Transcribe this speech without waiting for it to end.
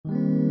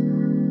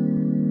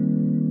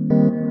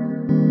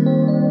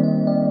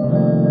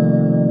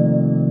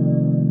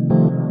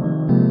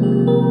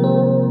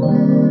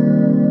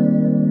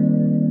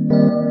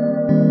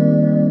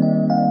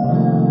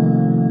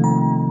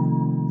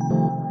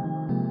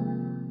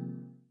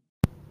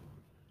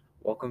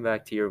Welcome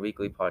back to your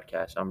weekly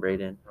podcast. I'm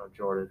Braden, I'm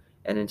Jordan.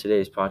 and in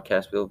today's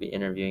podcast, we'll be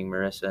interviewing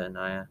Marissa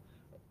Anaya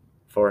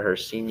for her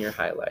senior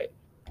highlight.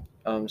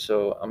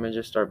 So I'm gonna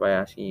just start by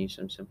asking you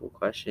some simple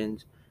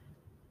questions.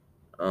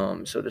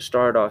 So to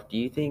start off, do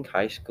you think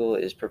high school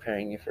is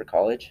preparing you for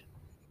college?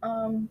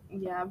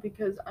 Yeah,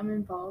 because I'm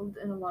involved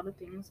in a lot of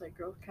things like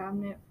Girl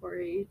Cabinet,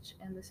 4-H,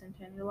 and the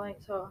Centennial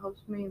Light, so it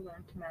helps me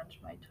learn to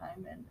manage my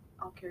time, and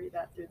I'll carry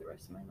that through the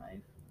rest of my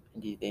life.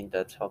 Do you think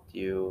that's helped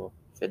you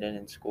fit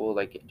in school,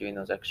 like doing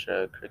those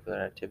extracurricular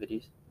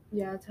activities?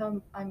 Yeah, it's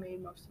how I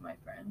made most of my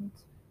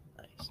friends.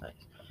 Nice.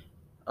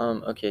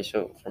 Okay,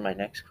 so for my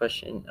next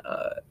question,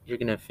 you're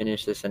gonna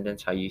finish the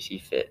sentence how you see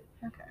fit.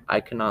 Okay. I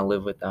could not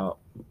live without.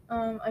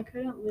 I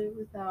couldn't live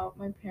without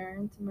my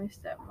parents and my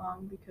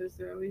stepmom because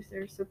they're always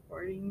there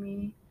supporting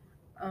me.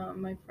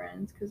 My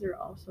friends because they're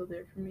also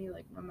there for me,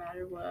 like no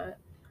matter what.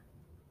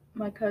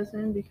 My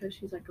cousin because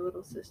she's like a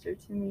little sister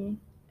to me,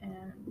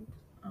 and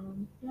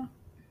yeah.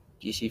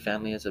 Do you see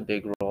family as a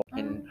big role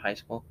in Um, high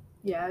school?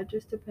 Yeah, it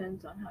just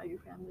depends on how your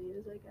family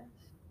is, I guess.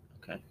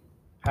 Okay.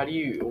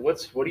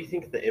 What do you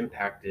think the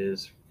impact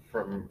is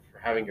for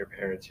having your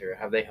parents here?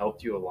 Have they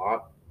helped you a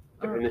lot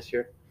during this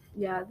year?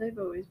 Yeah, they've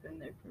always been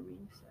there for me,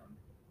 so.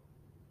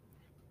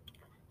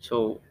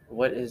 So,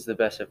 what is the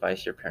best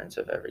advice your parents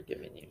have ever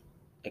given you?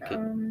 It could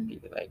Um, be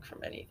like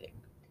from anything.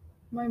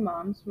 my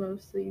mom's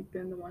mostly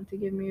been the one to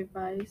give me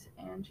advice,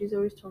 and she's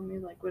always told me,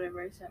 like,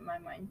 whatever I set my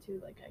mind to,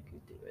 like, I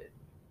could do it.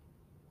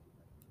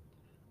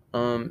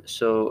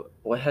 So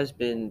what has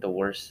been the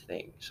worst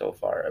thing so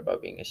far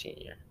about being a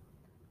senior?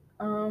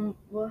 Well,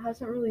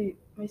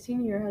 my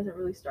senior year hasn't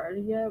really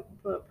started yet,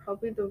 but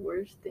probably the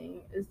worst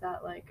thing is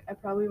that, like, I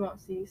probably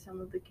won't see some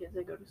of the kids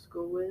I go to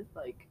school with,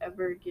 like,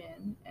 ever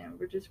again, and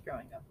we're just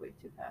growing up way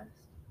too fast.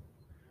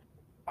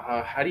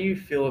 How do you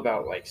feel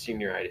about like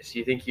senioritis? Do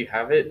you think you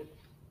have it?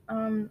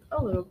 A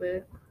little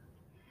bit.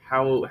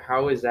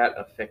 How is that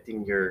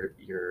affecting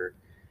your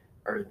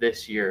or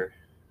this year?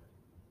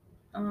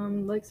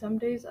 Like some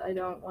days I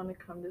don't want to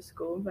come to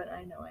school, but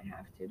I know I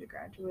have to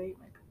graduate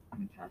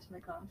and pass my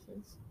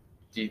classes.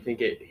 Do you think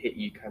it hit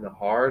you kind of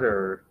hard,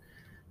 or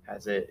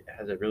has it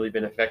really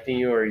been affecting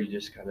you, or you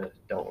just kind of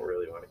don't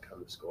really want to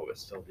come to school but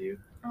still do?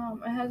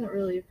 It hasn't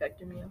really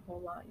affected me a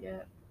whole lot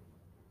yet.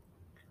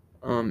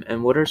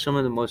 And what are some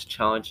of the most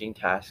challenging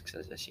tasks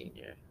as a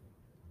senior?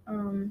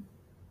 Um,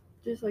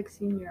 just like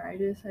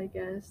senioritis, I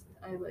guess.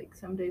 I like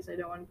some days I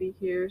don't want to be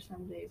here,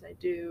 some days I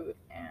do,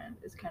 and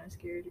it's kind of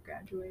scary to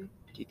graduate.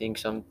 Do you think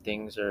some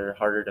things are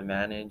harder to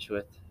manage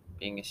with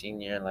being a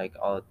senior, like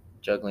all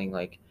juggling,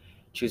 like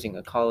choosing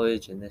a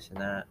college and this and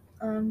that?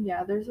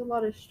 Yeah, there's a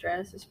lot of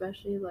stress,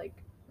 especially like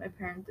my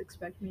parents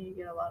expect me to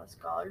get a lot of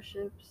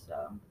scholarships,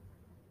 so.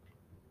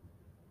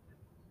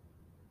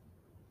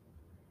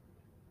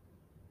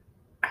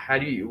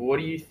 What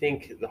do you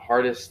think the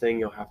hardest thing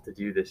you'll have to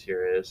do this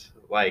year is?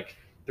 Like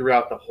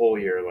throughout the whole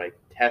year, like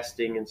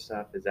testing and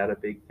stuff, is that a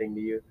big thing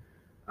to you?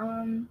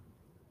 Um,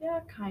 yeah,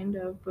 kind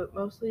of, but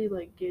mostly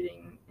like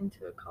getting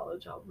into a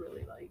college I'll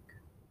really like.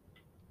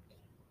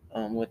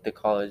 With the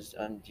college,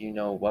 do you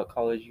know what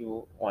college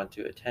you want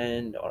to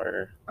attend,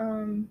 or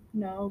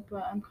No,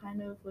 but I'm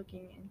kind of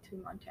looking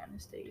into Montana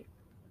State.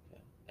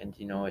 and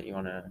do you know what you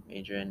want to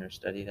major in or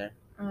study there?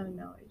 No,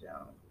 I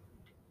don't.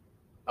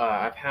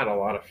 I've had a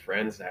lot of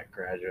friends that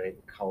graduate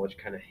and college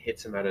kind of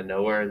hits them out of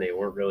nowhere and they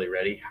weren't really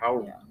ready.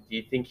 How Yeah. do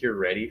you think you're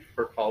ready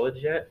for college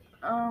yet?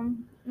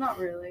 Not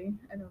really.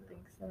 I don't think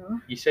so.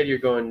 You said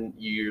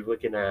you're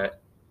looking at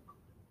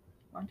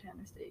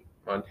Montana State.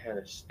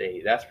 Montana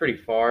State. That's pretty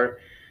far.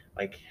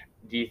 Like,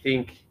 do you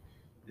think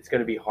it's going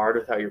to be hard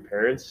without your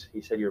parents?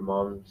 You said your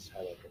mom's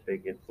had like a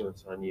big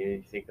influence on you.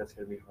 You think that's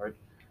going to be hard?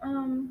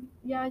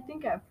 Yeah, I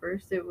think at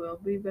first it will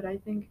be, but I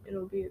think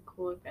it'll be a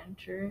cool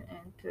adventure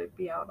and to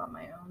be out on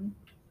my own.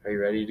 Are you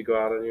ready to go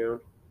out on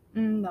your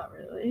own? Not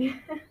really.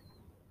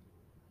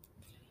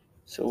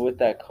 So with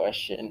that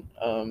question,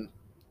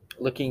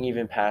 looking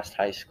even past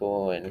high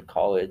school and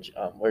college,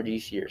 where do you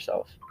see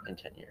yourself in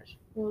 10 years?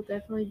 Well,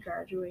 definitely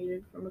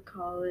graduated from a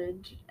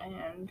college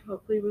and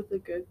hopefully with a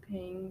good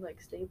paying,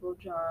 like stable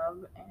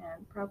job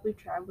and probably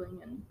traveling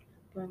and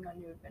going on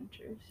new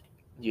adventures.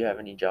 Do you have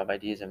any job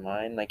ideas in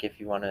mind, like if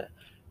you want to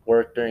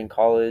work during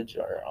college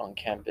or on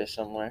campus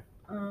somewhere?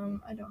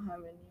 I don't have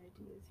any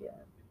ideas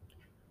yet.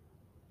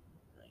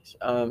 Nice.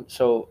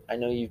 So I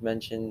know you've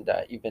mentioned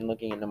that you've been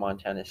looking into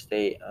Montana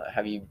State.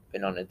 Have you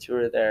been on a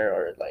tour there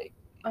or like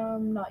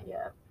Not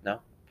yet. no?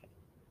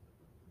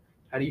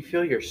 How do you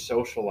feel your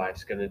social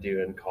life's going to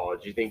do in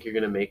college? Do you think you're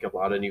going to make a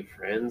lot of new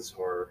friends,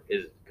 or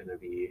is it going to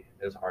be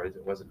as hard as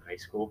it was in high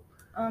school?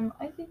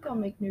 I think I'll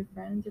make new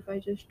friends if I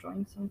just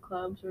join some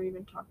clubs or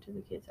even talk to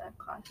the kids I have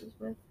classes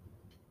with.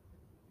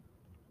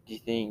 Do you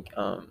think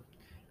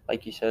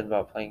like you said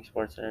about playing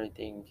sports and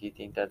everything, do you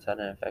think that's had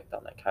an effect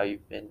on like how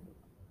you've been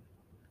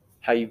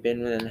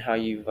and how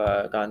you've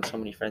gotten so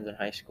many friends in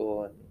high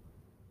school and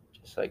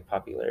just like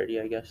popularity,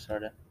 I guess,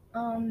 sort of?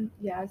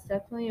 Yeah, it's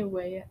definitely a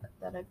way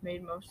that I've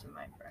made most of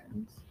my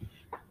friends.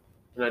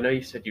 And I know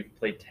you said you've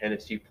played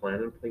tennis. Do you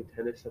plan on playing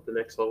tennis at the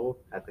next level,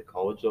 at the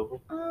college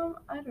level?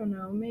 I don't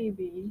know,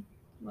 maybe.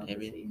 We'll have to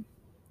Maybe.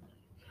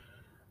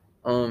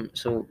 see.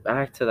 So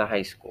back to the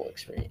high school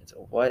experience.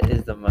 What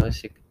is the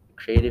most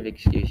creative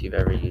excuse you've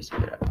ever used to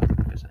get out of a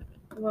work assignment?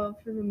 Well,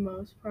 for the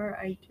most part,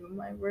 I do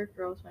my work,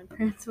 or else my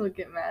parents will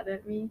get mad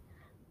at me.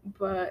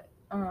 But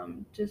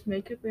just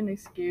make up an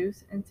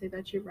excuse and say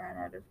that you ran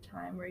out of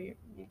time, or you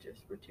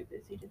just were too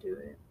busy to do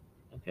it.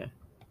 Okay.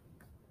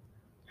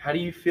 How do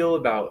you feel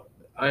about?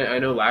 I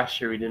know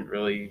last year we didn't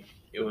really.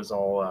 It was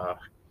all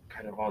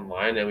kind of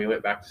online, and we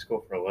went back to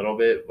school for a little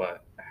bit.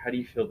 But how do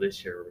you feel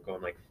this year? We're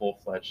going like full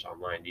fledged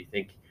online. Do you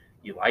think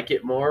you like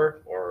it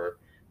more, or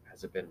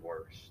has it been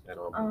worse than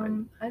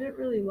online? I didn't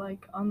really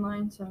like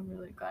online, so I'm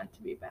really glad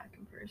to be back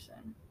in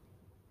person.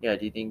 Yeah,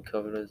 do you think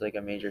COVID was like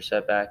a major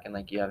setback and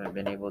like you haven't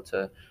been able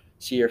to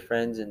see your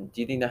friends? And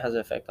do you think that has an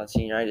effect on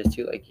senioritis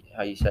too? Like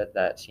how you said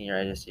that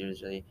senioritis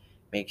usually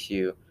makes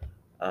you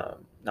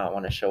not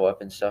want to show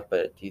up and stuff,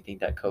 but do you think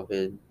that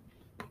COVID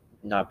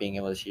not being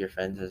able to see your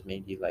friends has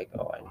made you like,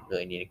 oh, I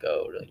really need to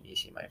go, really need to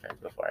see my friends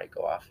before I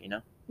go off, you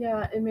know?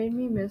 Yeah, it made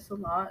me miss a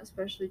lot,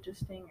 especially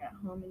just staying at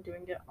home and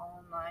doing it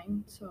all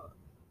online. So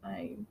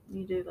I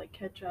need to like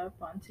catch up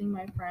on seeing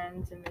my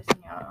friends and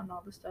missing out on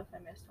all the stuff I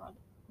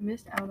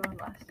missed out on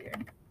last year.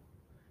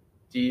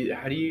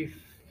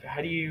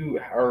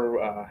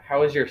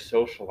 How is your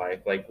social life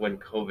like when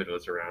COVID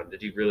was around?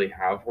 Did you really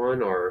have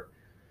one, or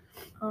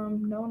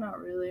No, not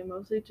really.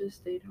 Mostly just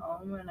stayed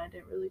home and I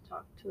didn't really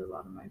talk to a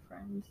lot of my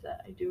friends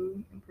that I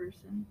do in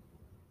person.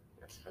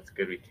 that's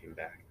good we came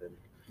back then.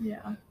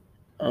 Yeah.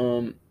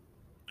 Um,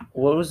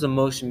 what was the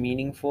most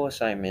meaningful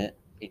assignment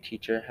a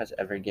teacher has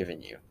ever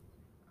given you?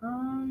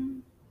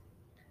 Um,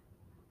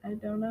 I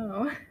don't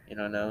know. You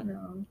don't know?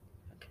 No.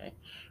 Okay.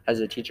 Has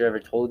a teacher ever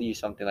told you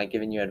something, like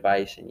given you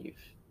advice and you've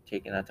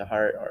taken that to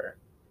heart, or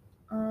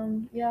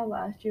Yeah,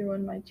 last year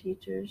one of my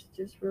teachers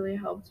just really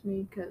helped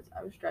me because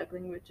I was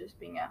struggling with just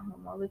being at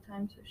home all the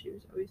time, so she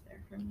was always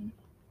there for me.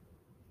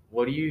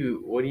 What do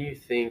you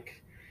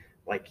think?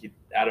 Like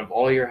out of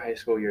all your high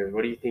school years,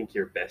 what do you think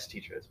your best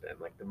teacher has been?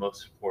 Like the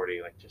most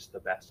supporting, like just the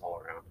best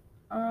all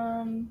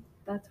around.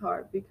 That's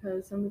hard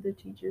because some of the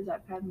teachers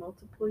I've had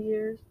multiple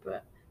years,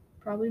 but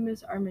probably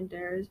Miss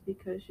Armendariz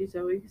because she's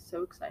always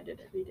so excited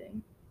every day.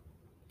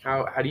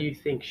 How do you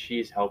think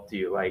she's helped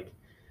you?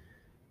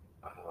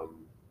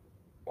 Um,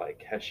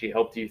 like has she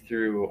helped you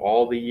through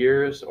all the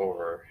years,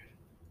 or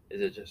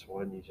is it just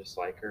one you just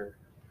like her?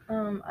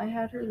 I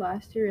had her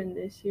last year and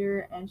this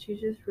year, and she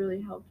just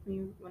really helped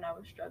me when I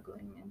was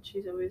struggling, and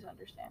she's always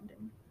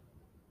understanding.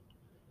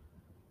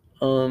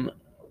 um,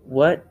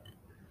 what?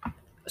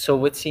 So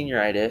with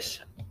senioritis,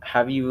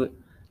 have you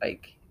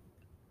like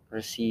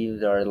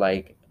received or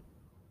like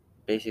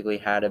basically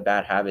had a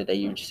bad habit that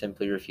you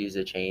simply refuse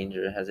to change,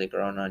 or has it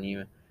grown on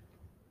you?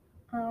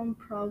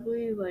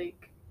 Probably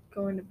like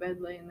going to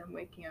bed late and then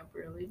waking up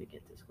early to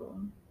get to school.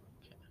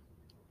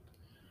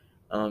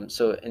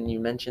 So and you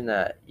mentioned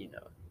that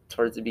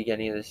towards the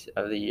beginning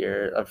of the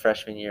year, of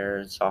freshman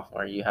year,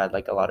 sophomore, you had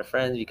like a lot of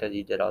friends because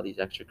you did all these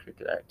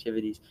extracurricular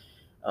activities.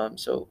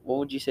 So what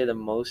would you say the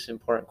most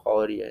important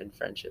quality in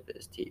friendship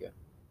is to you?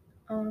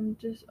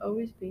 Just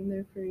always being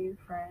there for your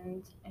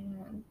friends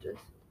and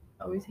just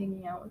always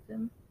hanging out with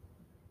them.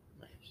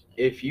 Nice.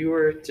 If you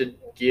were to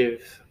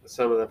give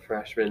some of the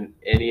freshmen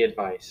any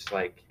advice,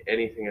 like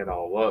anything at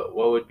all, what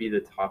would be the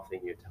top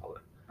thing you'd tell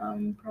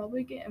them?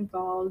 Probably get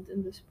involved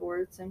in the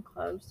sports and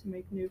clubs to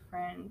make new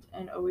friends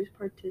and always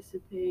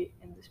participate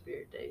in the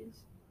spirit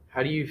days.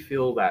 How do you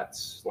feel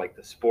that's like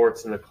the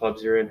sports and the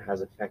clubs you're in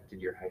has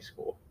affected your high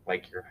school,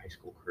 like your high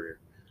school career?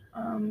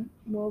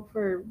 Well,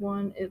 for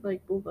one, it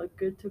like will look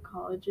good to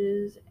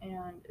colleges,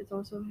 and it's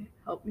also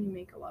helped me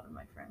make a lot of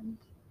my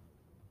friends.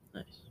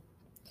 Nice.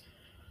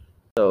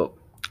 So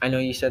I know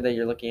you said that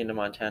you're looking into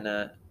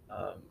Montana.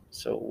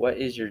 So what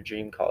is your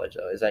dream college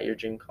though? Is that your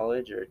dream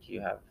college, or do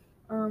you have?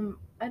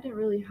 I didn't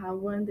really have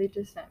one. They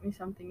just sent me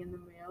something in the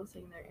mail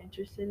saying they're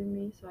interested in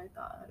me, so I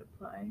thought I'd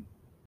apply.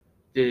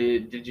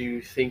 Did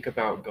you think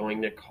about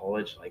going to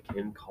college like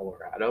in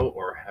Colorado,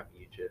 or have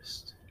you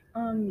just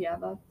Yeah,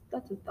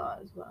 that's a thought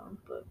as well,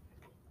 but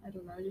I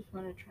don't know. I just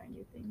want to try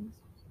new things.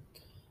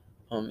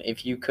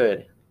 If you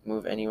could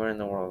move anywhere in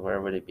the world,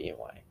 where would it be and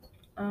why?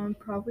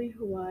 Probably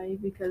Hawaii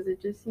because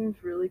it just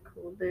seems really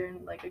cool there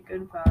and like a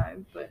good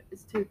vibe, but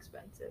it's too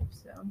expensive.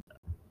 So,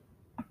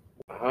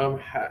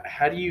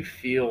 how do you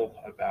feel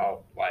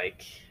about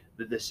like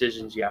the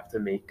decisions you have to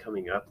make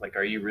coming up? Like,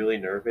 are you really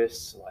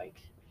nervous? Like,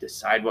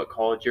 decide what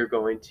college you're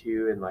going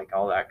to and like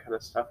all that kind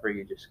of stuff, or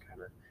you just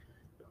kind of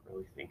not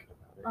really thinking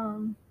about it?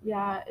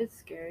 yeah, it's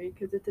scary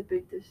because it's a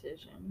big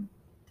decision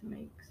to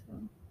make. So,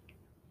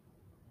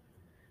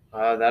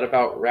 That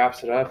about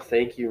wraps it up.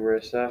 Thank you,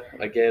 Marissa.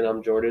 Again,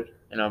 I'm Jordan.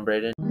 And I'm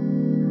Braden.